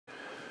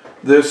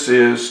This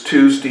is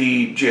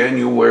Tuesday,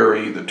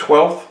 January the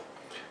 12th.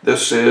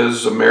 This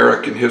is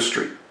American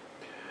history.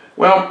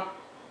 Well,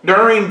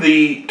 during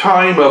the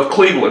time of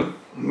Cleveland,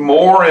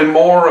 more and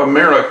more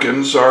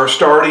Americans are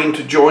starting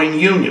to join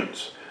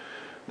unions.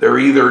 They're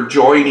either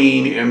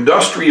joining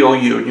industrial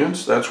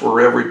unions, that's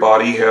where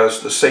everybody has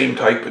the same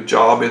type of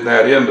job in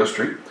that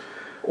industry,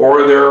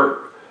 or they're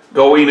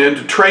going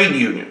into trade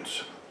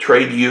unions.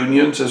 Trade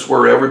unions is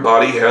where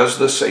everybody has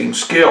the same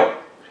skill.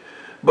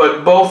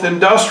 But both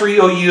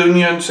industrial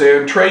unions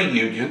and trade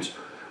unions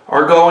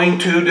are going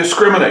to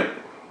discriminate.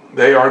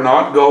 They are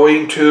not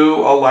going to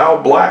allow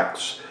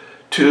blacks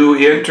to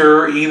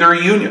enter either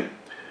union.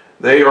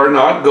 They are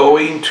not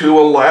going to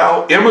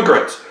allow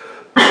immigrants,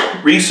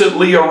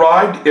 recently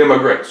arrived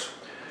immigrants,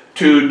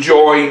 to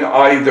join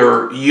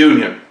either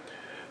union.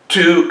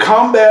 To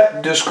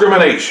combat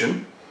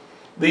discrimination,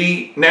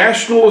 the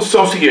National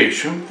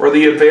Association for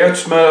the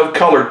Advancement of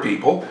Colored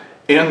People,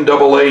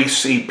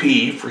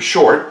 NAACP for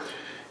short,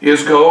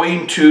 is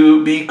going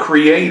to be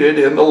created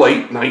in the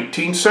late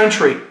 19th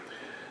century.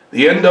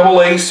 The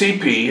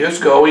NAACP is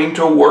going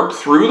to work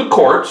through the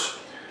courts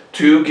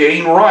to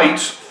gain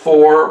rights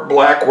for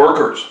black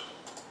workers.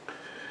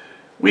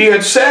 We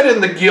had said in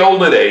the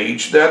Gilded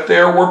Age that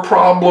there were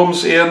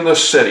problems in the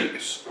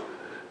cities.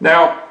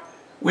 Now,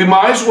 we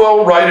might as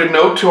well write a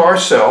note to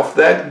ourselves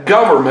that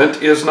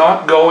government is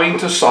not going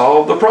to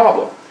solve the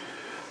problem.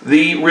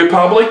 The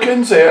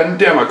Republicans and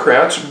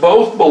Democrats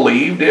both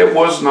believed it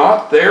was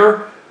not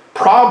their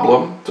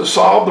problem to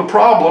solve the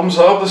problems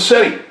of the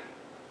city.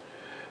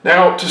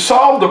 Now, to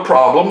solve the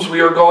problems,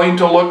 we are going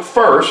to look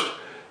first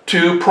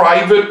to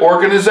private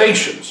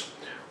organizations.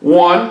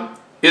 One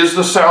is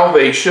the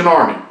Salvation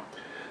Army.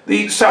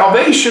 The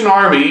Salvation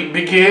Army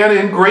began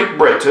in Great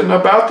Britain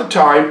about the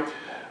time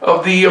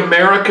of the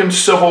American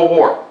Civil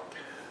War,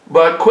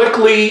 but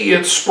quickly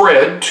it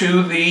spread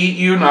to the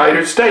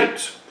United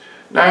States.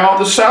 Now,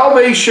 the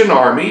Salvation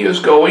Army is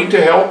going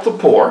to help the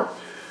poor,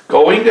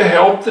 going to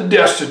help the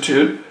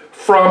destitute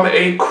from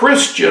a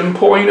Christian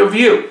point of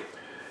view.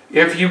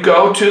 If you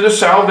go to the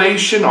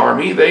Salvation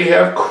Army, they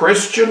have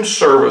Christian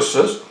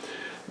services,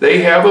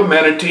 they have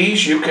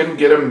amenities, you can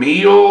get a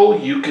meal,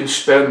 you can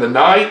spend the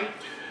night,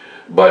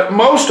 but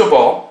most of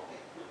all,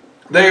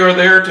 they are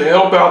there to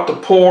help out the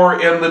poor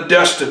and the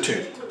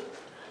destitute.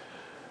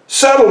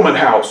 Settlement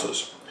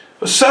houses.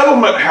 A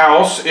settlement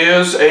house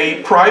is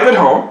a private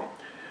home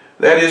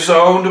that is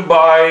owned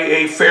by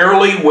a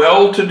fairly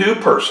well-to-do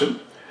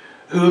person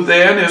who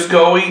then is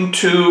going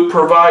to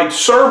provide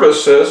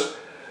services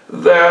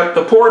that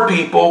the poor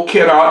people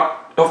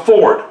cannot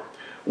afford.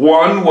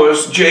 One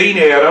was Jane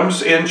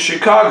Addams in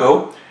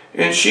Chicago,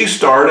 and she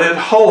started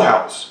Hull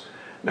House.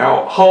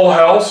 Now, Hull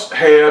House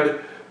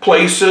had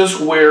places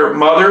where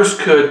mothers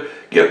could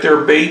get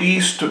their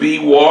babies to be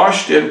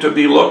washed and to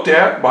be looked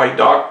at by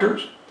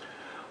doctors.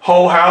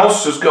 Hull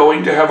House is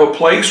going to have a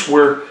place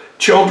where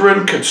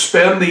children could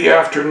spend the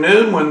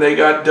afternoon when they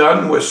got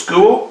done with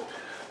school.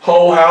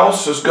 Hull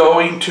House is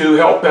going to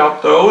help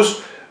out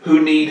those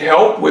who need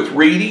help with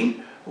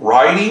reading,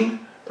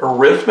 writing,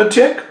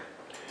 arithmetic.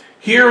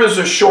 Here is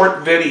a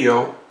short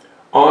video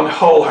on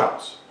Hull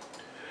House.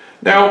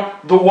 Now,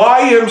 the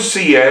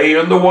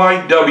YMCA and the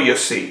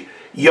YWC,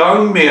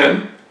 Young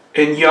Men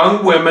and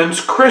Young Women's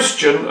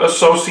Christian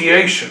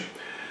Association,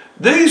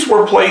 these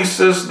were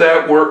places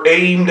that were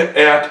aimed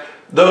at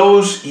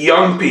those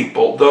young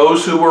people,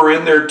 those who were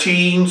in their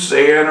teens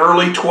and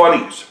early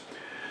 20s.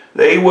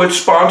 They would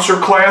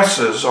sponsor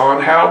classes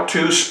on how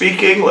to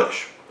speak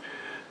English.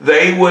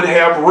 They would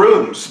have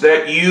rooms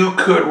that you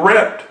could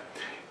rent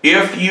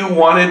if you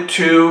wanted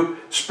to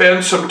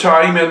spend some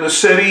time in the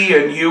city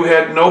and you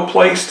had no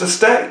place to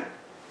stay.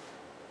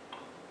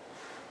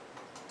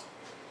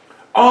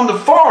 On the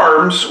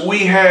farms,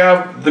 we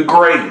have the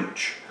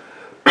Grange.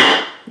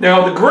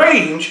 Now, the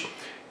Grange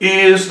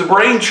is the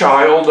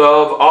brainchild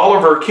of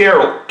Oliver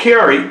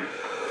Carey,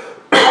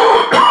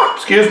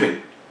 excuse me,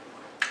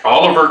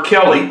 Oliver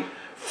Kelly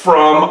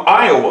from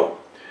Iowa.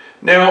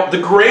 Now, the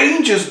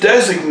Grange is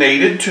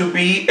designated to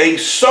be a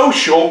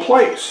social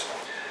place.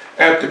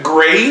 At the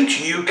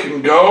Grange, you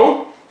can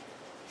go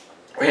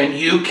and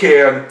you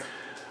can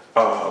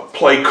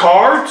play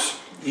cards,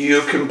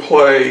 you can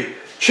play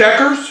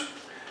checkers.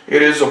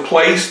 It is a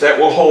place that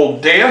will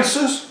hold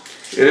dances.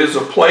 It is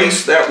a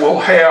place that will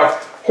have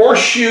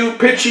horseshoe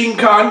pitching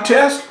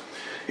contests.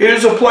 It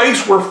is a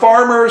place where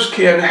farmers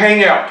can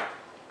hang out.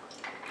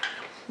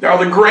 Now,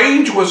 the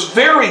Grange was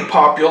very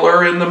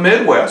popular in the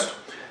Midwest,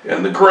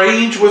 and the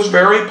Grange was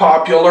very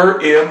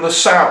popular in the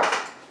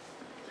South.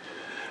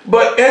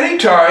 But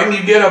anytime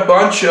you get a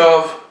bunch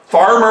of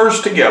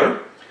farmers together,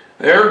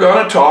 they're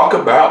going to talk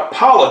about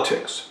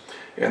politics.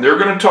 And they're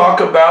going to talk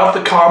about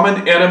the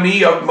common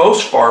enemy of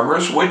most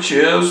farmers, which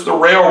is the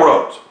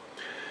railroads.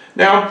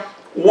 Now,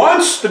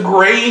 once the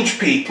Grange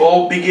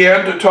people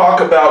began to talk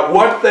about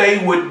what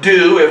they would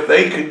do if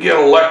they could get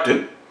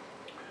elected,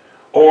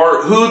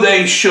 or who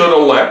they should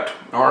elect,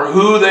 or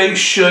who they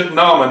should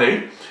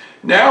nominate,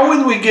 now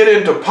when we get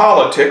into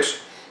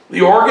politics,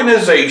 the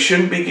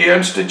organization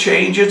begins to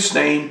change its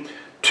name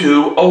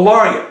to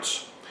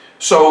Alliance.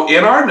 So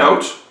in our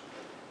notes,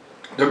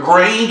 the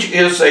Grange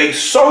is a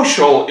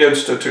social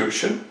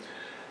institution,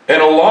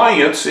 and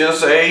Alliance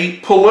is a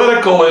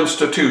political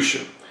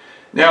institution.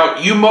 Now,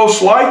 you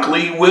most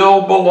likely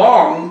will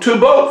belong to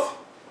both.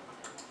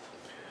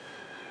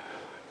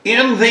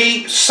 In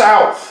the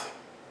South,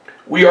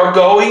 we are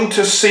going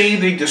to see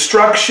the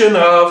destruction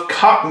of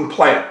cotton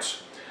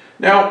plants.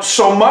 Now,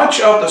 so much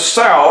of the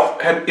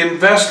South had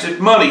invested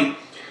money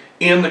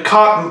in the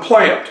cotton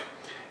plant,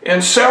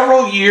 and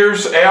several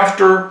years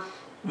after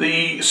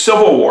the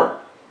Civil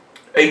War,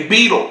 a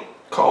beetle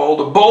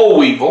called a boll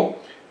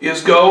weevil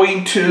is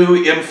going to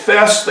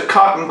infest the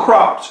cotton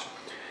crops.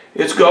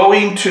 It's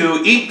going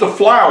to eat the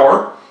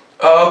flour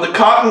of the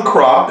cotton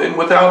crop, and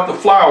without the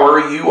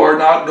flour, you are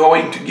not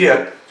going to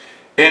get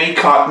any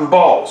cotton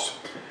balls.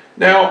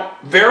 Now,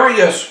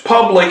 various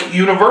public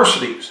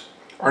universities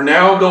are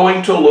now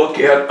going to look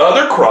at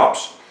other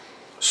crops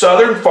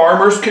Southern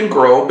farmers can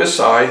grow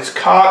besides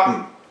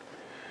cotton.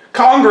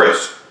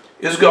 Congress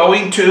is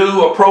going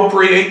to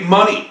appropriate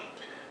money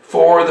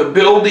for the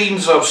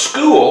buildings of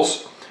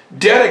schools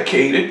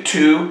dedicated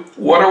to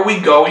what are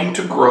we going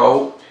to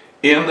grow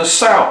in the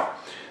South.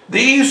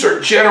 These are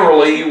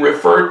generally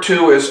referred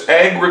to as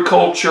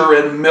agriculture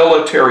and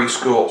military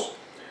schools.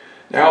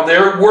 Now,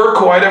 there were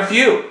quite a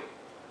few.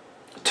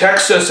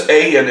 Texas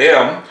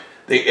A&M,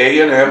 the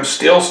A&M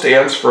still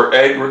stands for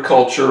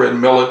agriculture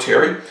and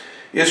military,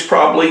 is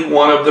probably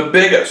one of the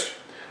biggest.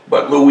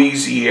 But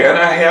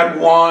Louisiana had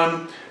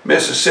one,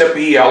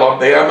 Mississippi,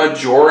 Alabama,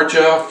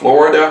 Georgia,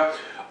 Florida,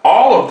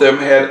 all of them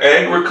had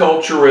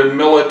agriculture and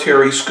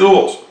military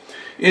schools.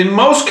 In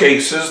most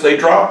cases, they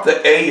dropped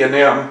the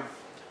A&M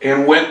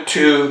and went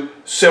to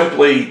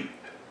simply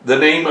the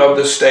name of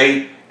the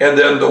state and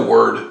then the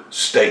word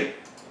state.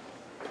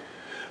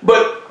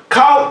 But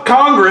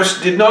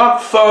Congress did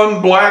not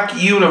fund black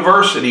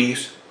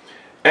universities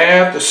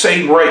at the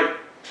same rate.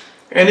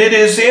 And it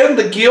is in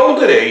the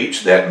Gilded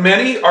Age that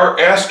many are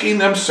asking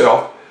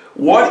themselves,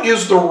 what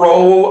is the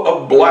role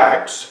of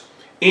blacks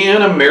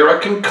in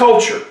American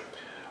culture?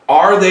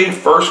 Are they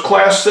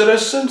first-class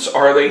citizens?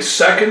 Are they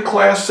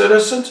second-class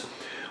citizens?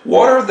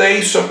 What are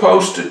they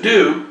supposed to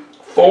do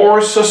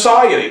for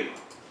society?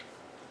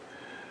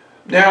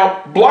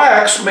 Now,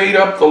 blacks made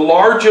up the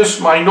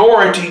largest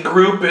minority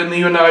group in the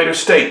United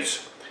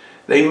States.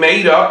 They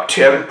made up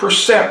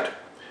 10%.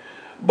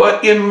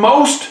 But in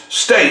most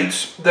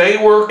states, they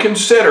were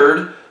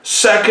considered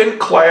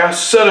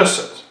second-class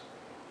citizens.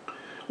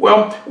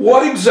 Well,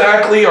 what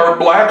exactly are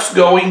blacks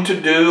going to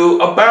do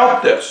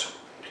about this?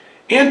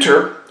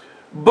 Enter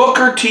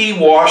Booker T.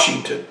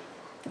 Washington.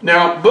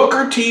 Now,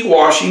 Booker T.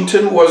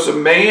 Washington was a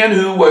man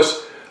who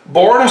was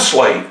born a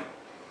slave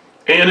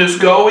and is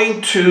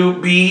going to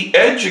be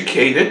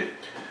educated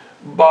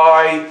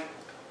by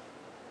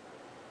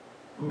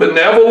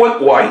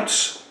benevolent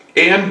whites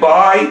and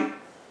by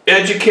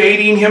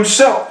educating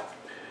himself.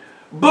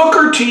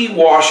 Booker T.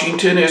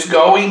 Washington is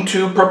going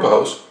to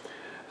propose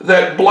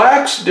that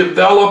blacks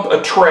develop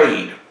a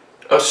trade,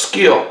 a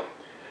skill,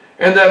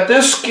 and that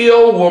this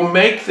skill will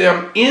make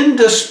them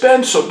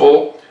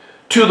indispensable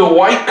to the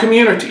white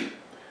community.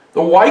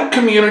 The white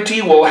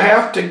community will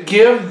have to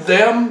give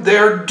them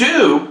their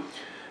due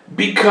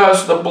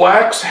because the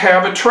blacks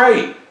have a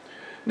trade.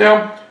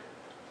 Now,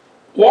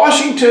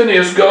 Washington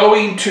is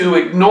going to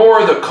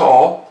ignore the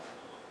call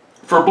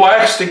for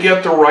blacks to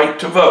get the right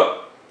to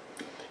vote.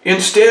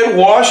 Instead,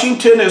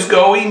 Washington is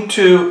going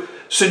to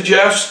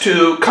suggest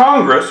to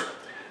Congress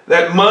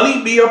that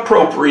money be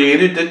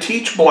appropriated to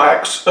teach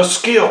blacks a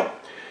skill.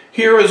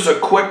 Here is a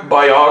quick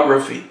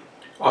biography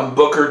on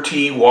Booker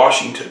T.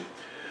 Washington.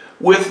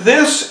 With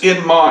this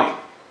in mind,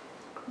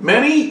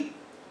 many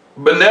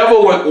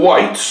benevolent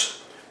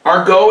whites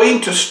are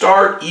going to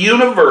start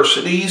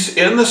universities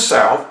in the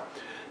South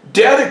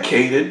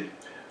dedicated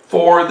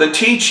for the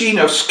teaching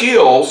of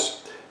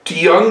skills to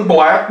young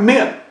black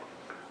men.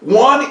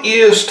 One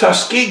is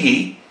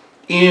Tuskegee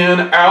in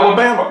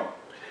Alabama,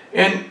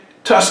 and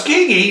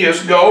Tuskegee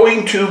is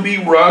going to be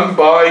run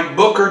by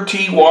Booker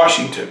T.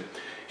 Washington.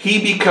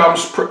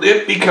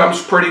 It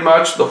becomes pretty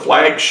much the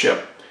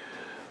flagship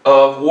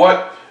of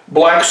what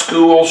black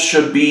schools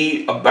should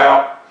be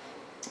about.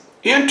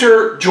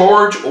 Enter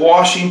George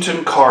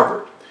Washington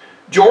Carver.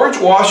 George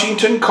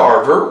Washington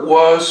Carver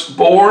was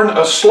born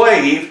a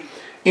slave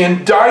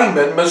in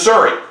Diamond,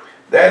 Missouri.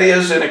 That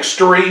is in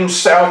extreme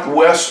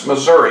southwest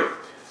Missouri.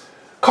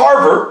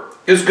 Carver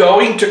is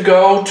going to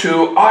go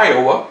to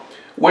Iowa,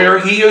 where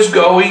he is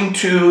going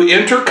to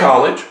enter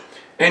college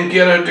and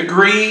get a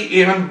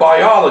degree in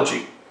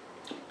biology.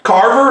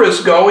 Carver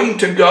is going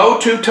to go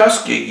to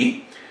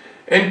Tuskegee,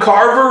 and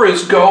Carver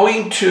is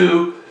going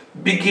to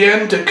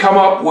begin to come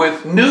up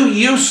with new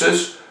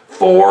uses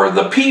for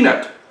the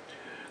peanut.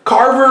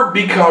 Carver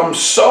becomes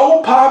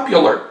so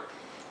popular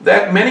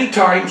that many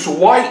times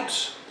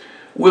whites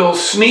will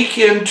sneak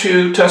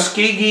into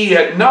Tuskegee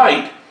at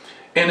night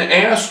and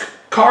ask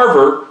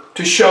Carver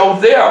to show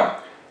them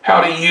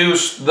how to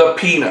use the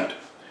peanut.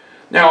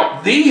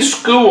 Now, these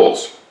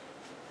schools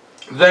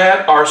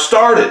that are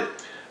started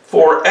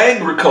for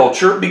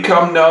agriculture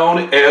become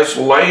known as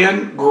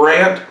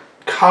land-grant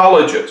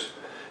colleges.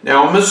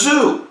 Now,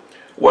 Mizzou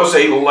was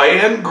a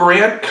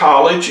land-grant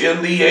college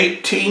in the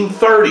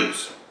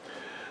 1830s.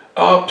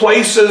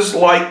 Places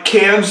like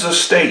Kansas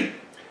State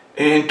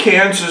and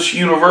Kansas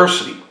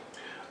University,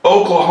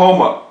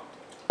 Oklahoma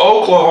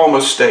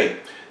State,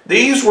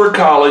 these were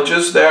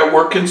colleges that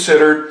were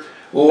considered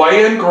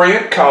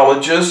land-grant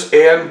colleges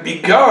and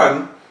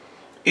begun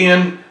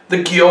in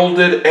the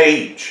Gilded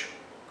Age.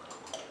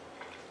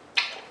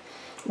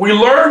 We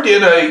learned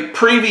in a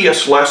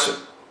previous lesson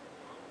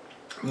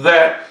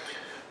that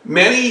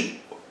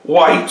many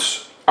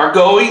whites are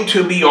going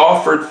to be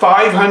offered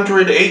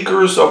 500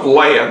 acres of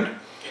land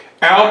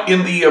out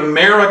in the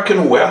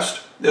American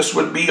West. This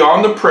would be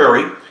on the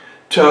prairie,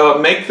 to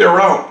make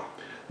their own.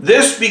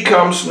 This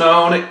becomes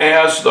known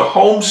as the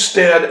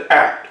Homestead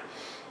Act,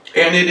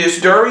 and it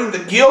is during the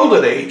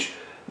Gilded Age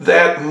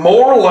that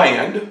more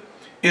land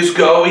is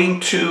going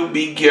to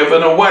be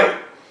given away.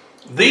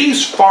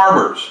 These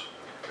farmers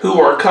who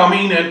are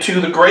coming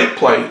into the Great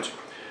Plains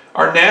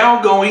are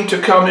now going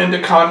to come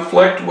into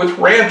conflict with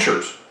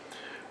ranchers.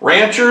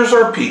 Ranchers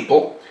are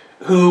people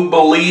who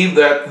believe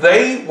that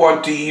they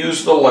want to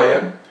use the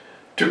land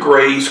to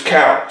graze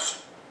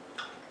cows.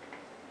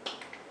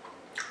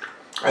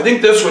 I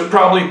think this would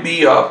probably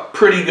be a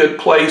pretty good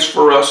place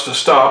for us to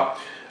stop.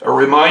 A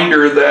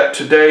reminder that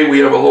today we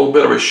have a little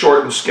bit of a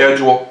shortened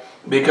schedule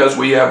because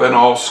we have an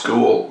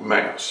all-school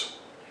mass.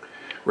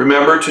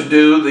 Remember to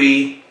do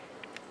the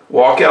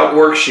walkout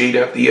worksheet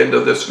at the end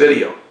of this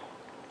video.